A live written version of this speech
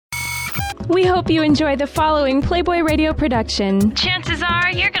We hope you enjoy the following Playboy Radio production. Chances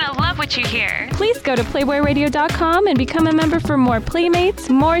are you're going to love what you hear. Please go to playboyradio.com and become a member for more playmates,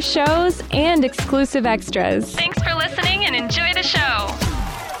 more shows, and exclusive extras. Thanks for listening and enjoy the show.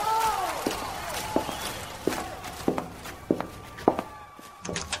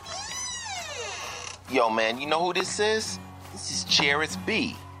 Yo, man, you know who this is? This is Charis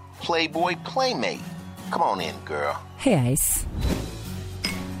B, Playboy Playmate. Come on in, girl. Hey, Ice.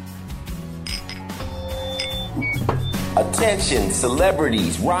 Attention,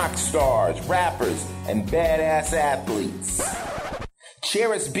 celebrities, rock stars, rappers, and badass athletes.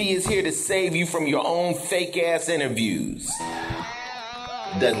 Charis B is here to save you from your own fake-ass interviews.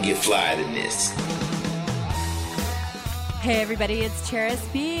 Doesn't get flyer than this. Hey, everybody, it's Charis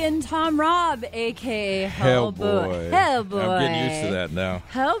B and Tom Robb, a.k.a. Hellboy. Hellboy. I'm getting used to that now.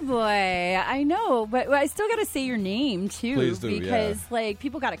 Hellboy. I know, but I still got to say your name, too. Please do, because,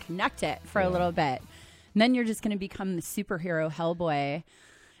 people got to connect it for a little bit. And then you're just going to become the superhero Hellboy.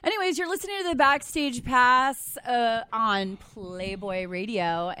 Anyways, you're listening to the Backstage Pass on Playboy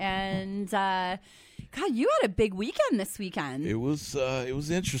Radio. And, God, you had a big weekend this weekend. It was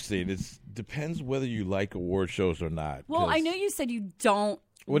interesting. It depends whether you like award shows or not. Well, I know you said you don't.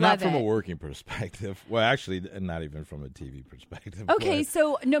 Well, not from a working perspective. Well, actually, not even from a TV perspective. Okay,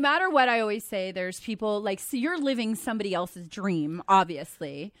 so no matter what, I always say there's people so you're living somebody else's dream,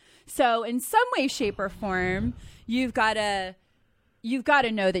 obviously. So in some way, shape, or form, you've got to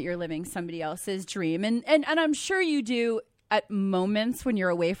know that you're living somebody else's dream, and I'm sure you do at moments when you're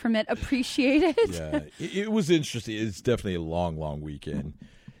away from it. Appreciate it. Yeah, it was interesting. It's definitely a long weekend.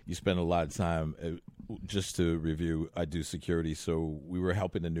 You spend a lot of time. Just to review, I do security, so we were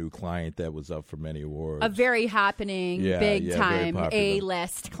helping a new client that was up for many awards. A very happening, big time,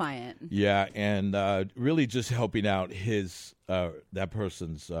 A-list client. Yeah, and really just helping out his that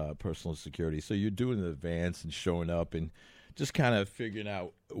person's personal security. So you're doing an advance and showing up and just kind of figuring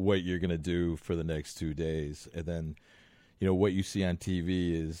out what you're going to do for the next 2 days. And then, what you see on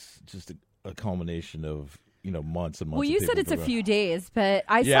TV is just a culmination of months and months. Well, you said it's a few days, but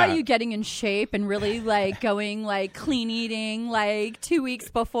I saw you getting in shape and really going clean eating 2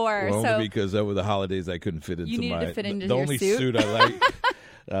 weeks before. Well, so only because over the holidays I couldn't fit into the your only suit. suit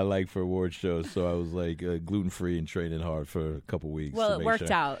I like for award shows. So I was gluten free and training hard for a couple weeks. Well, it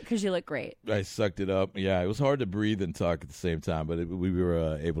worked out because you look great. I sucked it up. Yeah, it was hard to breathe and talk at the same time, but we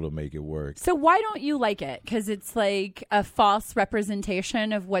were able to make it work. So why don't you like it? Because it's like a false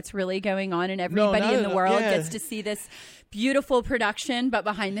representation of what's really going on, and everybody in the world gets to see this beautiful production, but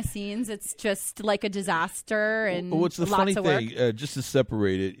behind the scenes, it's just like a disaster and what's the lots funny of work. thing? Just to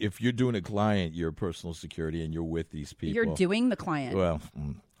separate it, if you're doing a client, you're personal security, and you're with these people. You're doing the client. Well,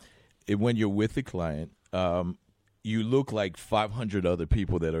 when you're with the client, you look like 500 other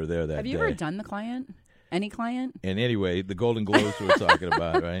people that are there that day. Have you ever done the client? Any client? And anyway, the Golden Globes we were talking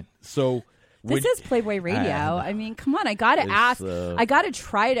about, right? So this is Playboy Radio. I mean, come on, I gotta ask. I gotta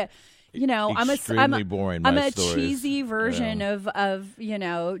try to. Extremely boring. I'm a cheesy version of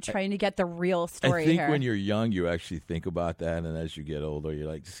trying to get the real story. I think here. when you're young, you actually think about that, and as you get older, you're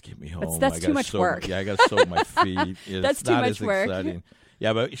like, just get me home. That's too much work. I got to soak my feet. That's too much work. Exciting.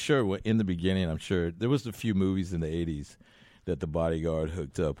 Yeah, but sure. In the beginning, I'm sure there was a few movies in the '80s that the bodyguard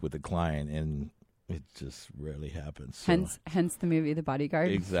hooked up with the client, and it just rarely happens. So. Hence the movie The Bodyguard.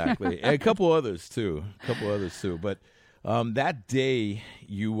 Exactly, and a couple others too. But. That day,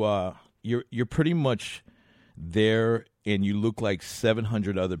 you're pretty much there, and you look like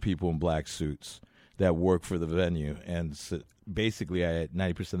 700 other people in black suits that work for the venue. And so basically,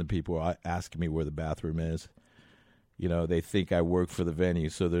 90% of the people are asking me where the bathroom is. They think I work for the venue,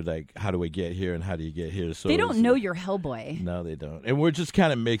 so they're like, "How do I get here? And how do you get here?" So they don't know you're Hellboy. No, they don't. And we're just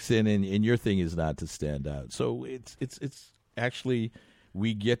kind of mixing, and your thing is not to stand out. So it's actually.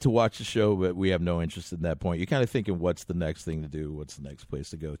 We get to watch the show, but we have no interest in that point. You're kind of thinking, what's the next thing to do? What's the next place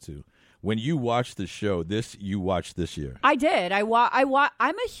to go to? When you watch the show, you watched this year. I did. I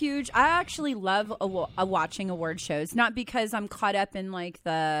actually love watching award shows, not because I'm caught up in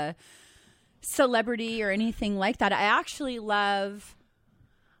the celebrity or anything like that. I actually love.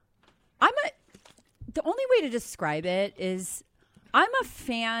 The only way to describe it is, I'm a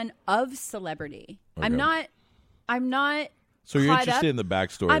fan of celebrity. Okay. I'm not. So you're interested in the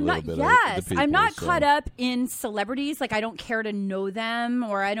backstory a little bit. Yes, of the people, I'm not caught up in celebrities. I don't care to know them,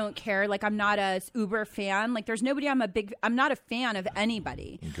 or I don't care. I'm not a uber fan. there's nobody I'm not a fan of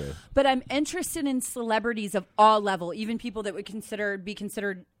anybody. Okay. But I'm interested in celebrities of all level, even people that would be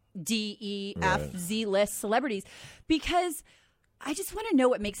considered D, E, F, Z list celebrities, because I just want to know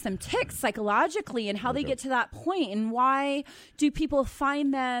what makes them tick psychologically and how they get to that point, and why do people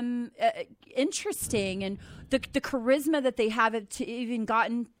find them interesting, and the charisma that they have to even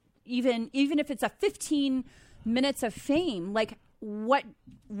gotten, even if it's a 15 minutes of fame, like what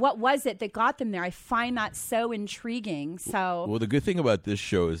was it that got them there? I find that so intriguing. So well, the good thing about this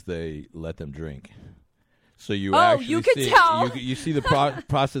show is they let them drink. So you you could tell. You see the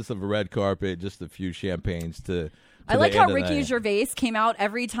process of a red carpet, just a few champagnes to I like how Ricky Gervais came out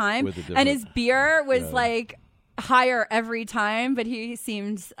every time, and his beer was like higher every time, but he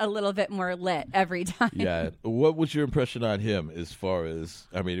seemed a little bit more lit every time. Yeah. What was your impression on him as far as,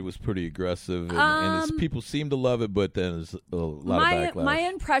 I mean, it was pretty aggressive, and people seemed to love it, but then there's a lot of backlash. My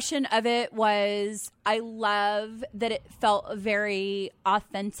impression of it was I love that it felt very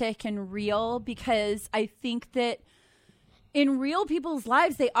authentic and real, because I think that in real people's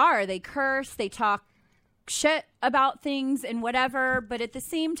lives, they curse, they talk shit about things and whatever, but at the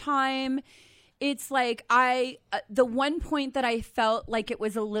same time, it's like the one point that I felt like it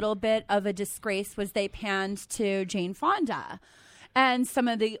was a little bit of a disgrace was they panned to Jane Fonda and some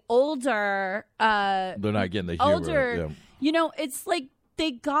of the older they're not getting the humor. Yeah. It's like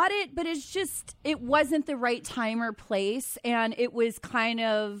they got it, but it's just, it wasn't the right time or place, and it was kind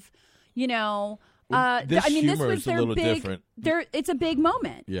of, this humor is a little different. It's a big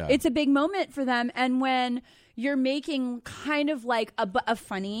moment. Yeah. It's a big moment for them. And when you're making kind of like a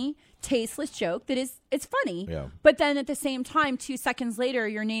funny, tasteless joke it's funny. Yeah. But then at the same time, 2 seconds later,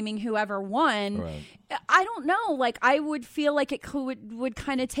 you're naming whoever won. Right. I don't know. Like, I would feel like it would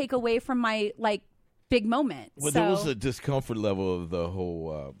kind of take away from my like big moment. Well, there was a discomfort level of the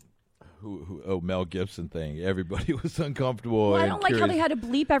whole Mel Gibson thing. Everybody was uncomfortable. Well, I don't like how they had to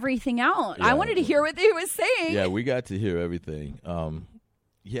bleep everything out. Yeah. I wanted to hear what they was saying. Yeah, we got to hear everything.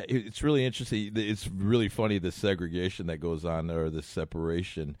 Yeah, it's really interesting. It's really funny, the segregation that goes on there, the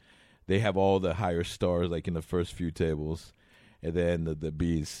separation. They have all the higher stars, like in the first few tables, and then the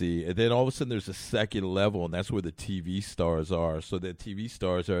B and C. And then all of a sudden there's a second level, and that's where the TV stars are. So the TV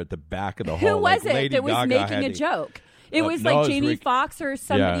stars are at the back of the hall. Who was like it that was making a joke? It was like Jamie Foxx or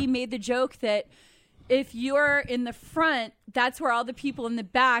somebody made the joke that if you're in the front, that's where all the people in the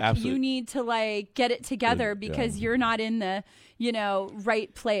back, Absolutely. You need to like get it together because you're not in the,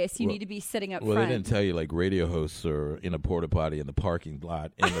 right place. You need to be sitting up front. Well, they didn't tell you, like, radio hosts are in a porta potty in the parking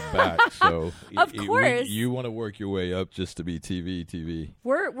lot in the back. So of course, you want to work your way up just to be TV.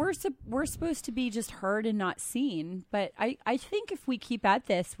 We're supposed to be just heard and not seen. But I think if we keep at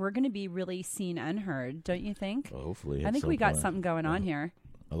this, we're going to be really seen and heard. Don't you think? Well, hopefully. I think we got something going on here.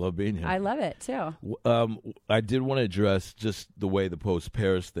 I love being here. I love it, too. I did want to address just the way the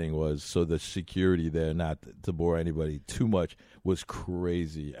post-Paris thing was. So the security there, not to bore anybody too much, was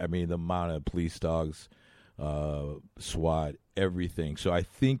crazy. I mean, the amount of police dogs, SWAT, everything. So I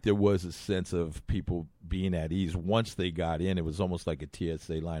think there was a sense of people being at ease. Once they got in, it was almost like a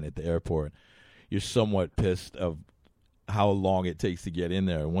TSA line at the airport. You're somewhat pissed of how long it takes to get in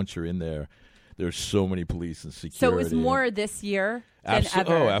there. And once you're in there, there's so many police and security. So it was more this year than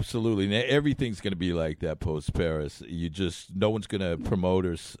ever. Oh, absolutely. And everything's going to be like that post-Paris. No one's going to promote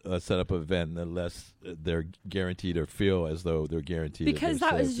or set up an event unless they're guaranteed or feel as though they're guaranteed. Because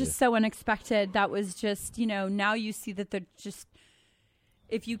that was just so unexpected. That was just, now you see that they're just,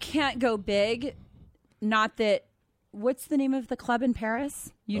 if you can't go big, not that, what's the name of the club in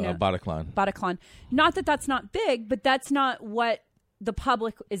Paris? Bataclan. Not that that's not big, but that's not what the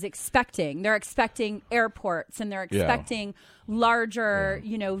public is expecting. They're expecting airports and they're expecting larger,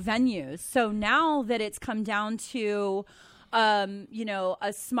 venues. So now that it's come down to,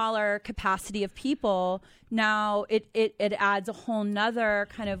 a smaller capacity of people, now it adds a whole nother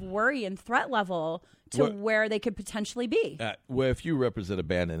kind of worry and threat level to where they could potentially be. Well, if you represent a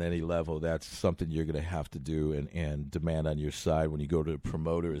band at any level, that's something you're going to have to do and demand on your side when you go to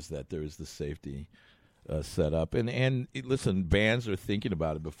promoters, that there is the safety set up, and listen, bands are thinking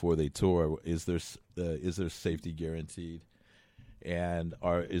about it before they tour. Is there safety guaranteed, and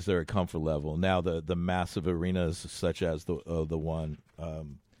is there a comfort level? Now the massive arenas such as the one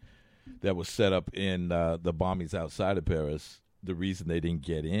that was set up in the bombings outside of Paris, the reason they didn't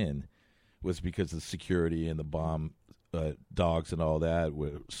get in was because the security and the bomb dogs and all that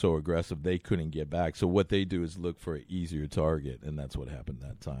were so aggressive they couldn't get back. So what they do is look for an easier target, and that's what happened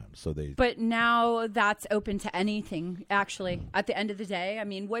that time. But now that's open to anything, actually, at the end of the day. I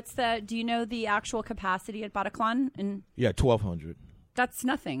mean, do you know the actual capacity at Bataclan? Yeah, 1,200. That's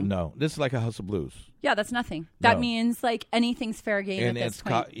nothing. No, this is like a House of Blues. Yeah, that's nothing. That means like anything's fair game and at this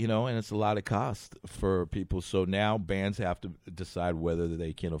point. And it's a lot of cost for people. So now bands have to decide whether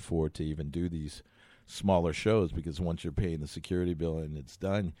they can afford to even do these smaller shows, because once you're paying the security bill and it's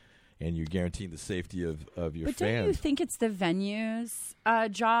done, and you're guaranteeing the safety of your but fans. Don't you think it's the venue's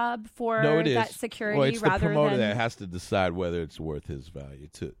job for that security well, it's rather the promoter than that has to decide whether it's worth his value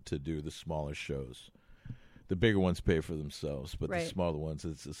to do the smaller shows. The bigger ones pay for themselves, but the smaller ones,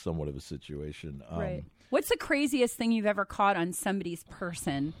 it's somewhat of a situation. Right. What's the craziest thing you've ever caught on somebody's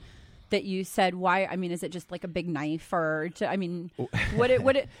person that you said, why? I mean, is it just like a big knife, or what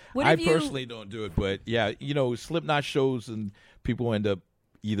I personally don't do it, but yeah, Slipknot shows, and people end up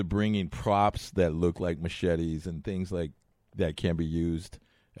either bringing props that look like machetes and things like that can be used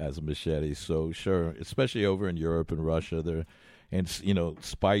as a machete. So sure, especially over in Europe and Russia, and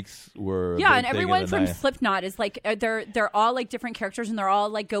spikes were and everyone from Slipknot is like they're all like different characters, and they're all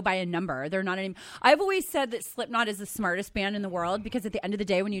like go by a number. They're not any. I've always said that Slipknot is the smartest band in the world, because at the end of the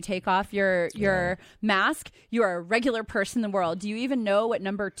day, when you take off your mask, you are a regular person in the world. Do you even know what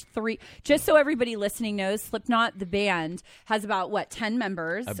number 3? Just so everybody listening knows, Slipknot the band has about 10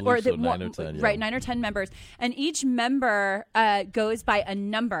 members, I believe so, 9 or 10, right? 9 or 10 members, and each member goes by a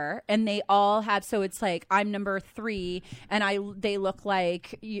number, and they all have. So it's like I'm number 3, and they look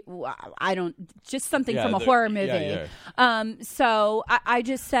like just something from a horror movie. So I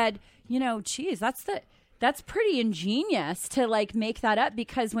just said, geez, that's pretty ingenious to like make that up,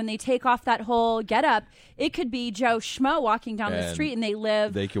 because when they take off that whole getup, it could be Joe Schmo walking down the street, and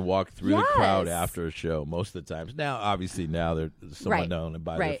they can walk through the crowd after a show most of the times. Now, obviously, they're somewhat known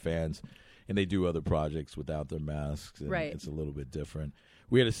by their fans, and they do other projects without their masks, and it's a little bit different.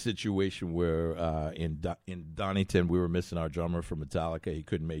 We had a situation where in Donington, we were missing our drummer for Metallica. He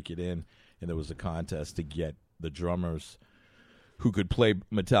couldn't make it in, and there was a contest to get the drummers who could play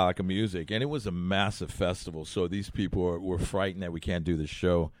Metallica music, and it was a massive festival. So these people were frightened that we can't do the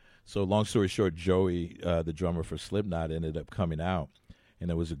show. So long story short, Joey, the drummer for Slipknot, ended up coming out, and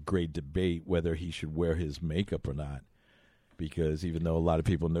there was a great debate whether he should wear his makeup or not, because even though a lot of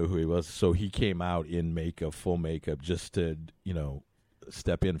people knew who he was, so he came out in makeup, full makeup, just to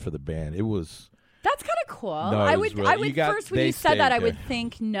step in for the band. That's kind of cool. No, I would first, when you said that, I would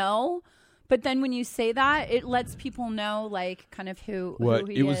think no, but then when you say that, it lets people know like kind of who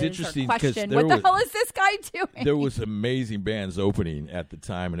he is. It was interesting because what the hell is this guy doing? There was amazing bands opening at the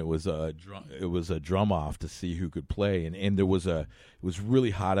time, and it was a drum off to see who could play, and it was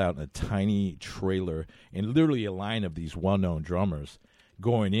really hot out in a tiny trailer, and literally a line of these well-known drummers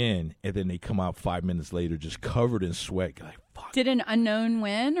going in, and then they come out 5 minutes later just covered in sweat. Like, fuck. Did an unknown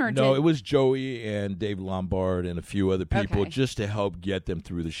win? No, it was Joey and Dave Lombard and a few other people just to help get them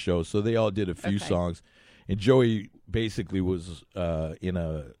through the show. So they all did a few songs. And Joey basically was in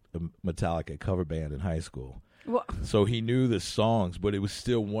a Metallica cover band in high school. Well, so he knew the songs, but it was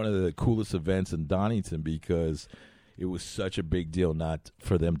still one of the coolest events in Donington, because it was such a big deal not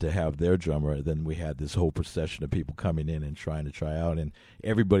for them to have their drummer. Then we had this whole procession of people coming in and trying to try out, and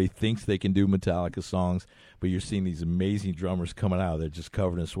everybody thinks they can do Metallica songs, but you're seeing these amazing drummers coming out. They're just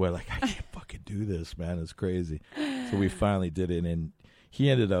covered in sweat, like, I can't fucking do this, man. It's crazy. So we finally did it, and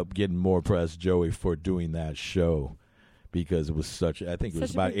he ended up getting more press, Joey, for doing that show, because it was I think it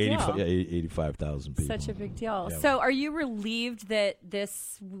was about 85,000 people. Such a big deal. Yeah. So are you relieved that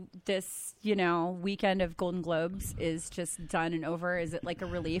this weekend of Golden Globes is just done and over? Is it like a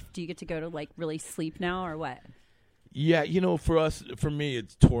relief? Do you get to go to like really sleep now, or what? Yeah, for me,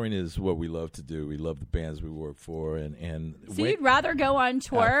 it's touring is what we love to do. We love the bands we work for, and so you'd rather go on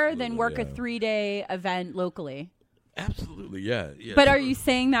tour than work a 3-day event locally? Absolutely, yeah. But are you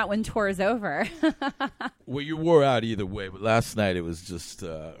saying that when tour is over? Well, you wore out either way. But last night it was just,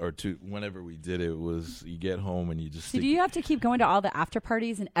 whenever we did it, was you get home and you just. So do you have to keep going to all the after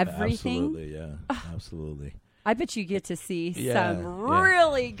parties and everything? Absolutely, yeah, absolutely. I bet you get to see some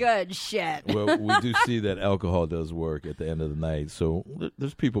really good shit. Well, we do see that alcohol does work at the end of the night. So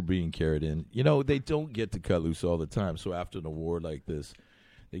there's people being carried in. They don't get to cut loose all the time. So after an award like this,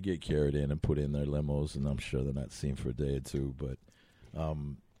 they get carried in and put in their limos, and I'm sure they're not seen for a day or two. But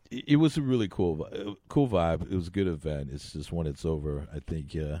it was a really cool vibe. It was a good event. It's just when it's over, I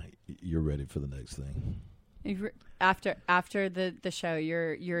think you're ready for the next thing. After the show,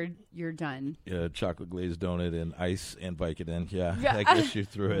 you're done. Yeah, chocolate glazed donut and ice and Vicodin. Yeah, I guess you're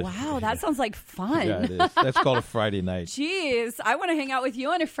through it. Wow, that sounds like fun. Yeah, it is. That's called a Friday night. Jeez, I want to hang out with you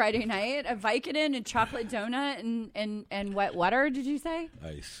on a Friday night. A Vicodin and chocolate donut and wet water. Did you say?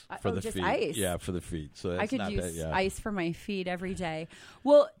 Ice for the just feet. Ice. Yeah, for the feet. So that's I could not use bad, ice for my feet every day.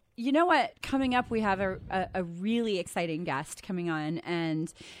 Well, you know what? Coming up, we have a really exciting guest coming on,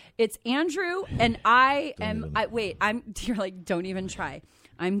 and it's Andrew. And you're like, don't even try.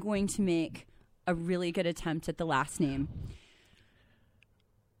 I'm going to make a really good attempt at the last name.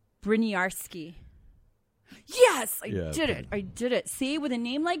 Bryniarski. Yes, I did it. See, with a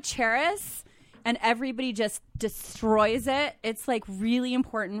name like Charis, and everybody just destroys it, it's like really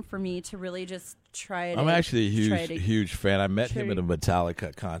important for me to really just try it. I'm actually a huge fan. I met him at a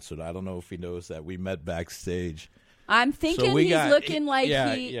Metallica concert. I don't know if he knows that. We met backstage. I'm thinking he's looking like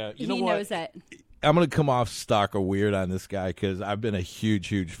he knows it. I'm going to come off stock or weird on this guy because I've been a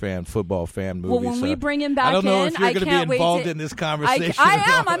huge fan, football fan, movie. Well, when we bring him back I don't know if you're going to be involved in this conversation. I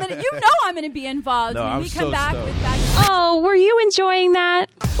am. I'm going to be involved no, when I'm we come back stoked. with Backstage. Oh, were you enjoying that?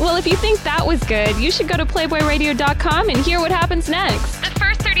 Well, if you think that was good, you should go to PlayboyRadio.com and hear what happens next. The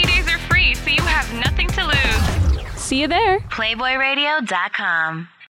first 30 days are free, so you have nothing to lose. See you there. PlayboyRadio.com.